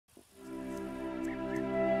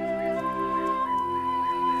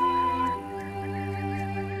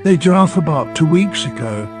The Giraffe about 2 weeks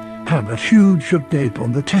ago had a huge update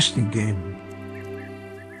on the testing game.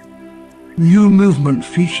 New movement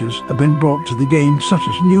features have been brought to the game, such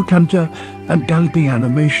as new counter and galloping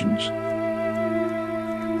animations.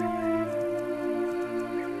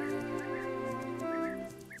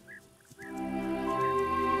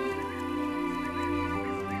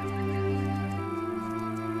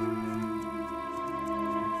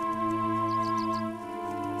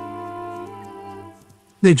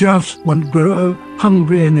 The giraffes won't grow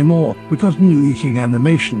hungry anymore because new eating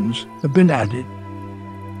animations have been added.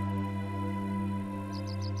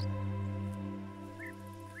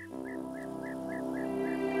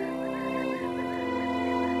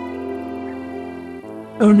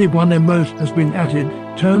 Only one emote has been added.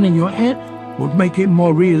 Turning your head would make it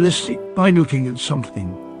more realistic by looking at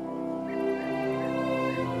something.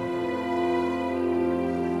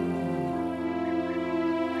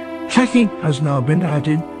 Tracking has now been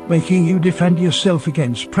added, making you defend yourself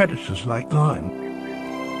against predators like lion.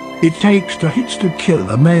 It takes 2 hits to kill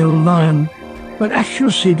a male lion, but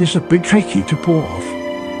accuracy is a bit tricky to pull off.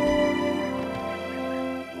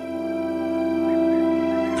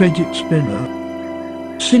 Fidget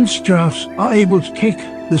spinner. Since giraffes are able to kick,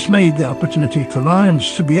 this made the opportunity for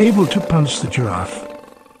lions to be able to punch the giraffe.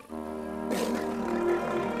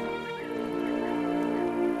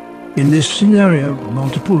 In this scenario,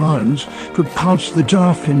 multiple lions could punch the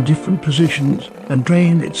giraffe in different positions and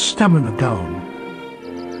drain its stamina down.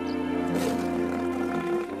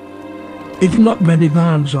 If not many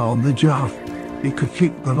lions are on the giraffe, it could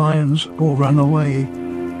kick the lions or run away.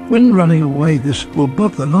 When running away, this will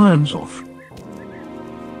bug the lions off.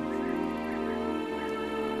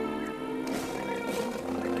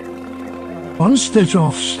 Once the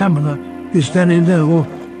giraffe's stamina is very low,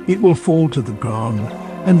 it will fall to the ground,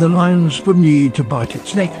 and the lions would need to bite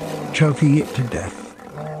its neck, choking it to death.